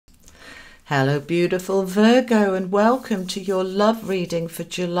Hello, beautiful Virgo, and welcome to your love reading for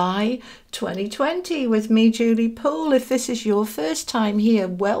July 2020 with me, Julie Poole. If this is your first time here,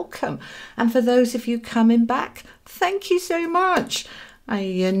 welcome. And for those of you coming back, thank you so much.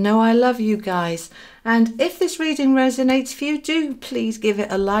 I know I love you guys. And if this reading resonates for you, do please give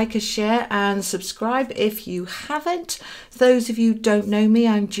it a like, a share and subscribe if you haven't. Those of you who don't know me,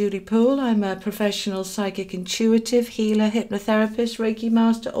 I'm Julie Poole. I'm a professional psychic intuitive, healer, hypnotherapist, Reiki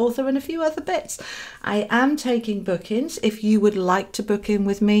master, author and a few other bits. I am taking bookings. If you would like to book in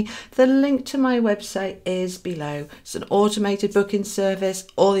with me, the link to my website is below. It's an automated booking service.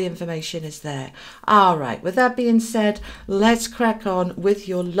 All the information is there. All right, with that being said, let's crack on with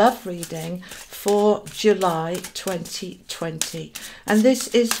your love reading for July 2020. And this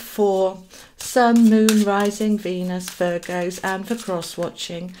is for Sun, Moon, Rising, Venus, Virgos, and for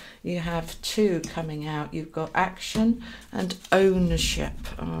cross-watching, you have two coming out. You've got action and ownership.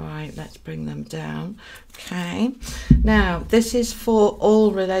 All right, let's bring them down. Okay, now this is for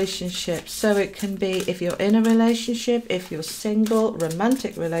all relationships. So it can be if you're in a relationship, if you're single,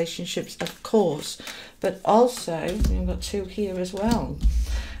 romantic relationships, of course, but also, you've got two here as well.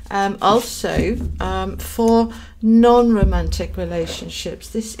 For non-romantic relationships.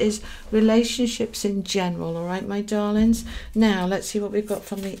 This is relationships in general, all right, my darlings? Now, let's see what we've got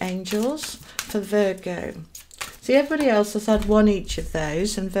from the angels for Virgo. See, everybody else has had one each of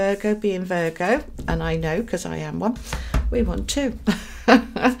those, and Virgo being Virgo, and I know because I am one, we want two.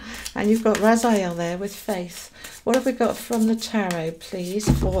 And you've got Raziel there with faith. What have we got from the tarot, please,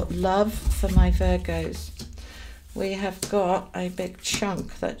 for love for my Virgos? We have got a big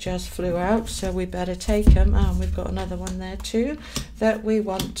chunk that just flew out, so we better take them. And we've got another one there too that we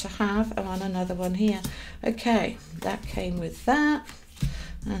want to have, and another one here. Okay, that came with that,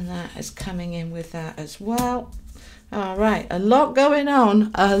 and that is coming in with that as well. All right, a lot going on,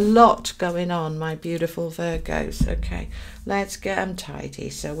 my beautiful Virgos. Okay, let's get them tidy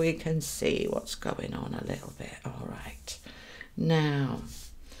so we can see what's going on a little bit. All right, now.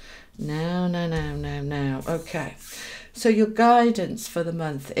 Okay, so your guidance for the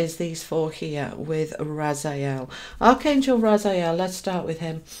month is these four here with Raziel. Archangel Raziel, let's start with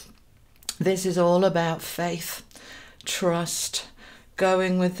him. This is all about faith, trust,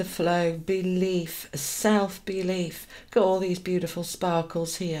 going with the flow, belief, self-belief. Got all these beautiful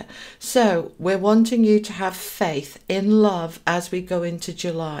sparkles here. So we're wanting you to have faith in love as we go into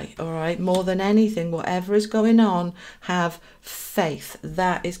July, all right? More than anything, whatever is going on, have faith.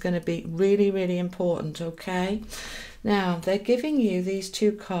 That is going to be really, really important, okay? Now, they're giving you these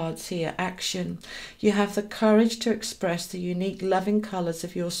two cards here, action. You have the courage to express the unique loving colours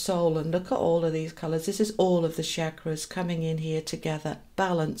of your soul. And look at all of these colours. This is all of the chakras coming in here together.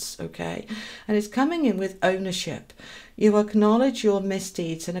 Balance, okay? And it's coming in with ownership. You acknowledge your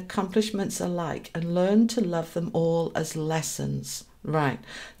misdeeds and accomplishments alike and learn to love them all as lessons. Right,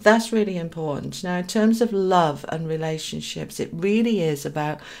 that's really important. Now, in terms of love and relationships, it really is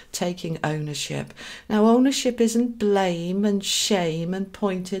about taking ownership. Now, ownership isn't blame and shame and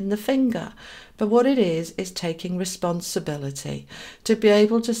pointing the finger, but what it is taking responsibility to be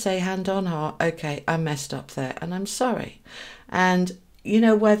able to say hand on heart, okay, I messed up there and I'm sorry. And you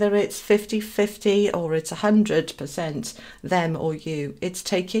know, whether it's 50-50 or it's 100% them or you, it's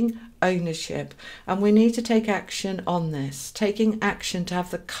taking ownership. And we need to take action on this, taking action to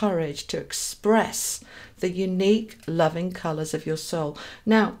have the courage to express the unique loving colours of your soul.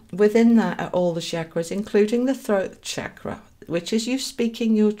 Now, within that are all the chakras, including the throat chakra, which is you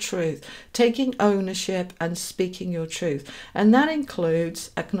speaking your truth, taking ownership and speaking your truth. And that includes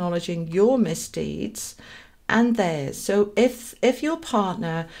acknowledging your misdeeds and theirs. So if your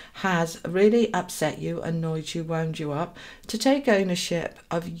partner has really upset you, annoyed you, wound you up, to take ownership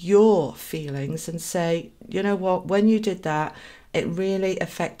of your feelings and say, you know what, when you did that, it really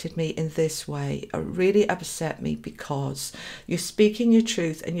affected me in this way. It really upset me because you're speaking your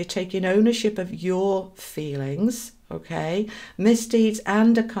truth and you're taking ownership of your feelings. Okay, misdeeds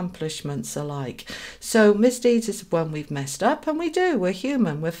and accomplishments alike. So misdeeds is when we've messed up, and we're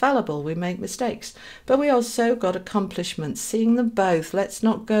human, we're fallible, we make mistakes, but we also got accomplishments, seeing them both. Let's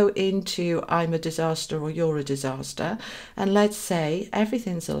not go into I'm a disaster or you're a disaster, and let's say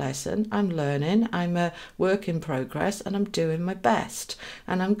everything's a lesson. I'm learning, I'm a work in progress, and I'm doing my best,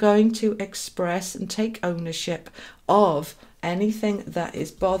 and I'm going to express and take ownership of anything that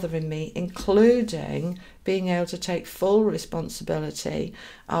is bothering me, including being able to take full responsibility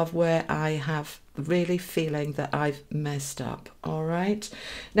of where I have really feeling that I've messed up. All right,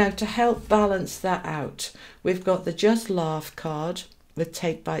 now to help balance that out, we've got the just laugh card, with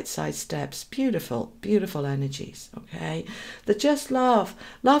take bite-sized steps. Beautiful, beautiful energies, okay? That just laugh.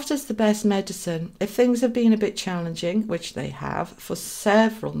 Laughter's the best medicine. If things have been a bit challenging, which they have for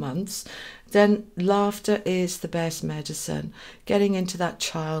several months, then laughter is the best medicine. Getting into that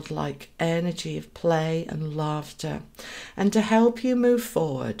childlike energy of play and laughter. And to help you move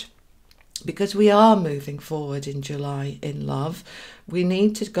forward, because we are moving forward in July in love, we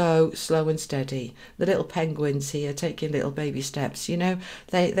need to go slow and steady. The little penguins here taking little baby steps, you know,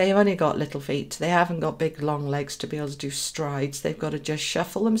 they've only got little feet. They haven't got big long legs to be able to do strides. They've got to just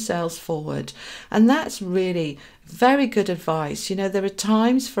shuffle themselves forward. And that's really very good advice. You know, there are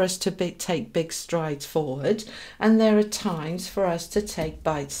times for us to take big strides forward, and there are times for us to take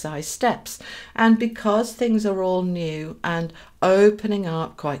bite-sized steps. And because things are all new and opening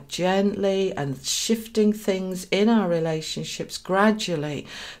up quite gently and shifting things in our relationships gradually,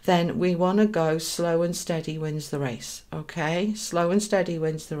 then we want to go slow and steady wins the race, okay? Slow and steady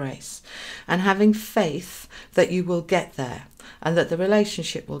wins the race. And having faith that you will get there and that the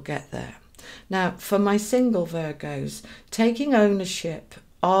relationship will get there. Now, for my single Virgos, taking ownership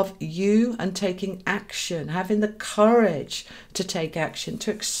of you and taking action, having the courage to take action,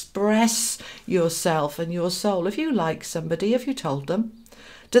 to express yourself and your soul. If you like somebody, have you told them?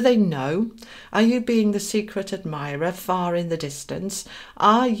 Do they know? Are you being the secret admirer far in the distance?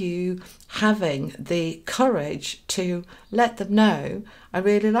 Are you having the courage to let them know, I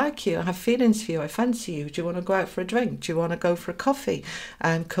really like you, I have feelings for you, I fancy you, do you want to go out for a drink? Do you want to go for a coffee?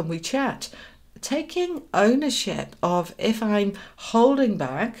 Can we chat? Taking ownership of, if I'm holding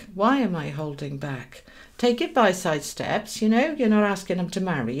back, why am I holding back? Take it by side steps, you know, you're not asking them to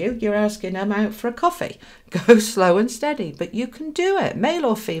marry you, you're asking them out for a coffee. Go slow and steady, but you can do it, male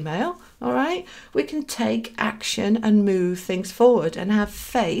or female, all right? We can take action and move things forward and have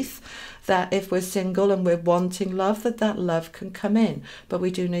faith that if we're single and we're wanting love, that love can come in, but we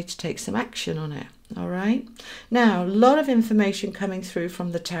do need to take some action on it. All right. Now, a lot of information coming through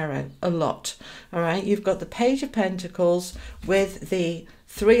from the tarot, a lot. All right. You've got the Page of Pentacles with the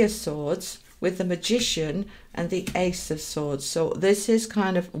Three of Swords, with the Magician and the Ace of Swords. So this is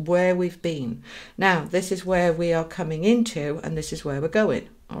kind of where we've been. Now, this is where we are coming into, and this is where we're going.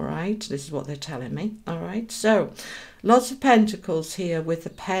 All right. This is what they're telling me. All right. So lots of pentacles here with the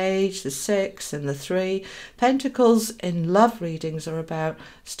Page, the 6 and the 3. Pentacles in love readings are about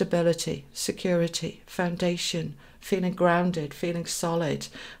stability, security, foundation, feeling grounded, feeling solid.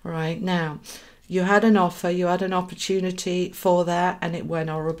 All right. Now, you had an offer, you had an opportunity for that, and it went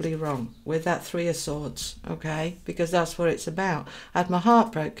horribly wrong with that Three of Swords, okay? Because that's what it's about. I had my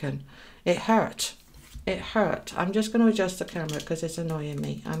heart broken. It hurt. It hurt. I'm just going to adjust the camera because it's annoying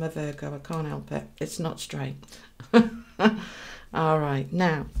me. I'm a Virgo. I can't help it. It's not straight. All right.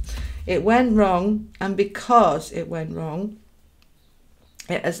 Now, it went wrong, and because it went wrong,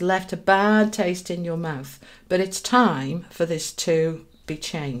 it has left a bad taste in your mouth. But it's time for this to be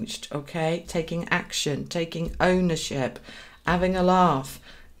changed, okay? Taking action, taking ownership, having a laugh,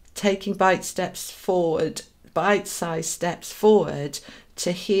 taking bite-sized steps forward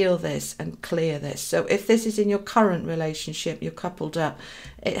to heal this and clear this. So if this is in your current relationship, you're coupled up,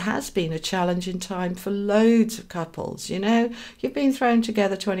 it has been a challenging time for loads of couples. You know, you've been thrown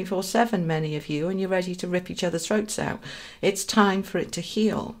together 24/7, many of you, and you're ready to rip each other's throats out. It's time for it to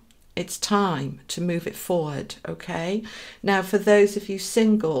heal. It's time to move it forward, okay? Now, for those of you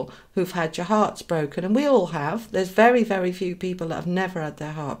single who've had your hearts broken, and we all have, there's very, very few people that have never had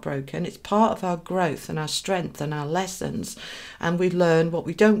their heart broken. It's part of our growth and our strength and our lessons, and we learn what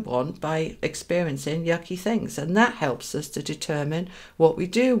we don't want by experiencing yucky things, and that helps us to determine what we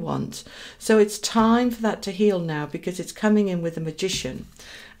do want. So it's time for that to heal now, because it's coming in with the Magician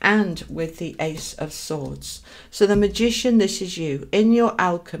and with the Ace of Swords. So the Magician, this is you in your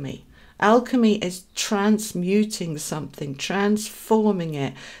alchemy. Alchemy is transmuting something, transforming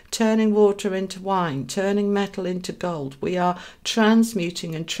it, turning water into wine, turning metal into gold. We are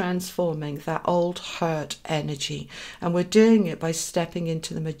transmuting and transforming that old hurt energy. And we're doing it by stepping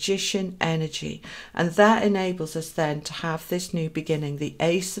into the Magician energy. And that enables us then to have this new beginning, the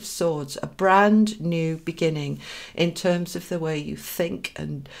Ace of Swords, a brand new beginning in terms of the way you think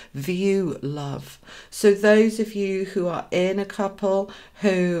and view love. So those of you who are in a couple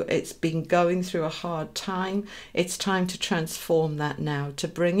who it's been going through a hard time, it's time to transform that now, to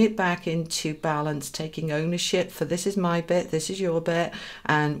bring it back into balance, taking ownership for this is my bit, this is your bit,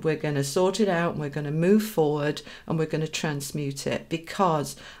 and we're going to sort it out, and we're going to move forward, and we're going to transmute it,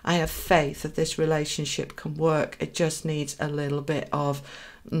 because I have faith that this relationship can work. It just needs a little bit of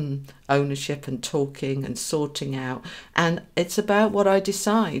ownership and talking and sorting out. And it's about what I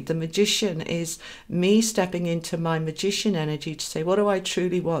decide. The magician is me stepping into my magician energy to say, what do I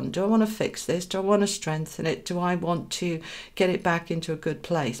truly want? Do I want to fix this? Do I want to strengthen it? Do I want to get it back into a good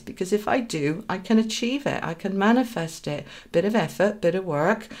place? Because if I do, I can achieve it. I can manifest it. Bit of effort, bit of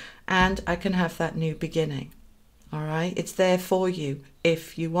work, and I can have that new beginning. All right? It's there for you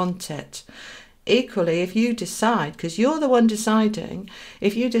if you want it. Equally, if you decide, because you're the one deciding,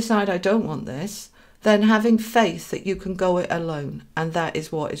 if you decide I don't want this, then having faith that you can go it alone, and that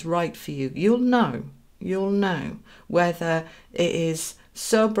is what is right for you. You'll know whether it is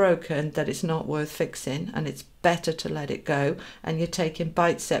so broken that it's not worth fixing and it's better to let it go and you're taking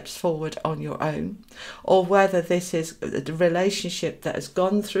bite steps forward on your own, or whether this is a relationship that has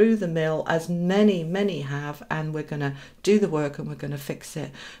gone through the mill, as many have, and we're going to do the work and we're going to fix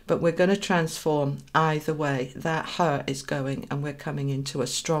it, but we're going to transform. Either way, that hurt is going and we're coming into a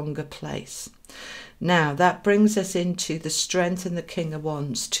stronger place. Now that brings us into the Strength and the King of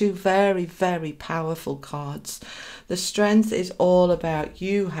Wands, two very, very powerful cards. The Strength is all about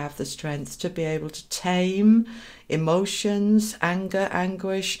you have the strength to be able to tame emotions, anger,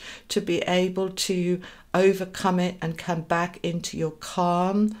 anguish, to be able to overcome it and come back into your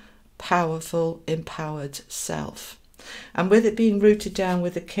calm, powerful, empowered self. And with it being rooted down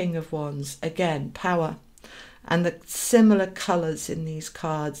with the King of Wands, again, power. And the similar colours in these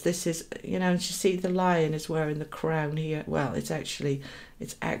cards. This is, you know, you see the lion is wearing the crown here. Well, it's actually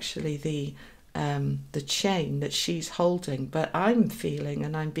the chain that she's holding. But I'm feeling,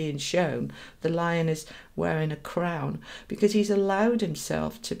 and I'm being shown, the lion is wearing a crown because he's allowed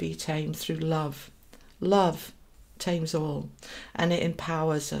himself to be tamed through love. Love tames all, and it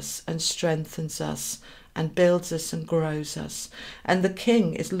empowers us and strengthens us and builds us and grows us. And the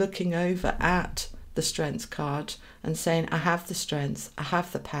king is looking over at the strength card and saying, I have the strength, I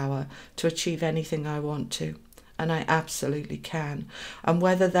have the power to achieve anything I want to, and I absolutely can. And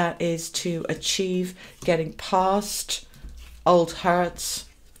whether that is to achieve getting past old hurts,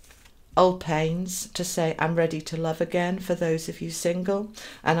 old pains, to say I'm ready to love again for those of you single,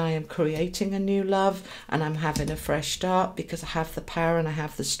 and I am creating a new love and I'm having a fresh start because I have the power and I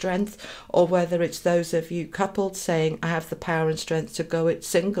have the strength, or whether it's those of you coupled saying I have the power and strength to go it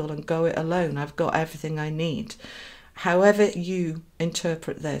single and go it alone, I've got everything I need. However you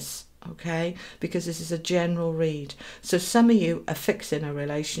interpret this, okay, because this is a general read. So some of you are fixing a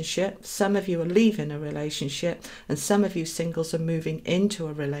relationship, some of you are leaving a relationship, and some of you singles are moving into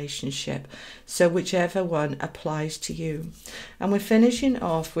a relationship. So whichever one applies to you. And we're finishing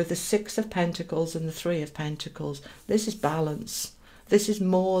off with the Six of Pentacles and the Three of Pentacles. This is balance. This is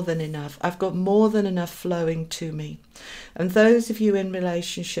more than enough. I've got more than enough flowing to me. And those of you in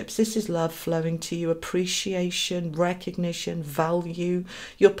relationships, this is love flowing to you, appreciation, recognition, value,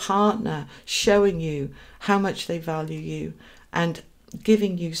 your partner showing you how much they value you and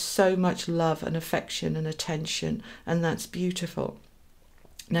giving you so much love and affection and attention, and that's beautiful.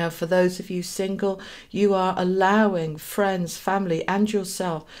 Now, for those of you single, you are allowing friends, family, and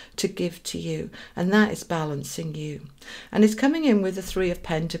yourself to give to you, and that is balancing you. And it's coming in with the Three of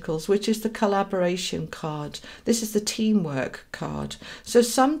Pentacles, which is the collaboration card. This is the teamwork card. So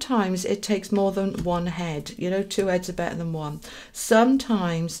sometimes it takes more than one head. You know, two heads are better than one.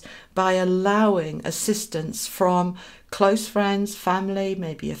 Sometimes by allowing assistance from close friends, family,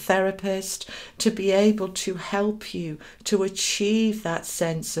 maybe a therapist, to be able to help you to achieve that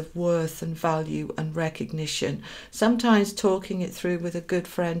sense of worth and value and recognition. Sometimes talking it through with a good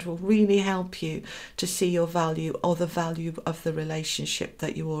friend will really help you to see your value, or the value of the relationship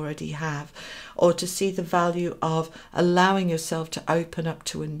that you already have, or to see the value of allowing yourself to open up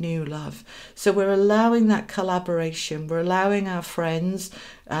to a new love. So we're allowing that collaboration. We're allowing our friends,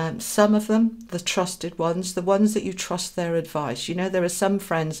 some of them, the trusted ones, the ones that you trust their advice. You know, there are some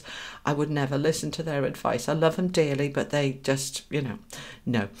friends, I would never listen to their advice. I love them dearly, but they just, you know,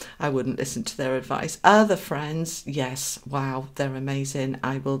 no, I wouldn't listen to their advice. Other friends, yes, wow, they're amazing.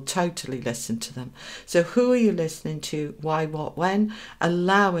 I will totally listen to them. So who are you listening to? Why, what, when?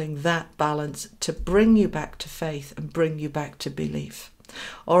 Allowing that balance to bring you back to faith and bring you back to belief.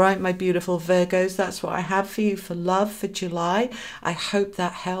 All right, my beautiful Virgos, that's what I have for you for love for July. I hope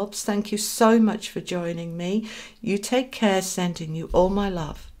that helps. Thank you so much for joining me. You take care, sending you all my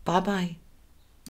love. Bye-bye.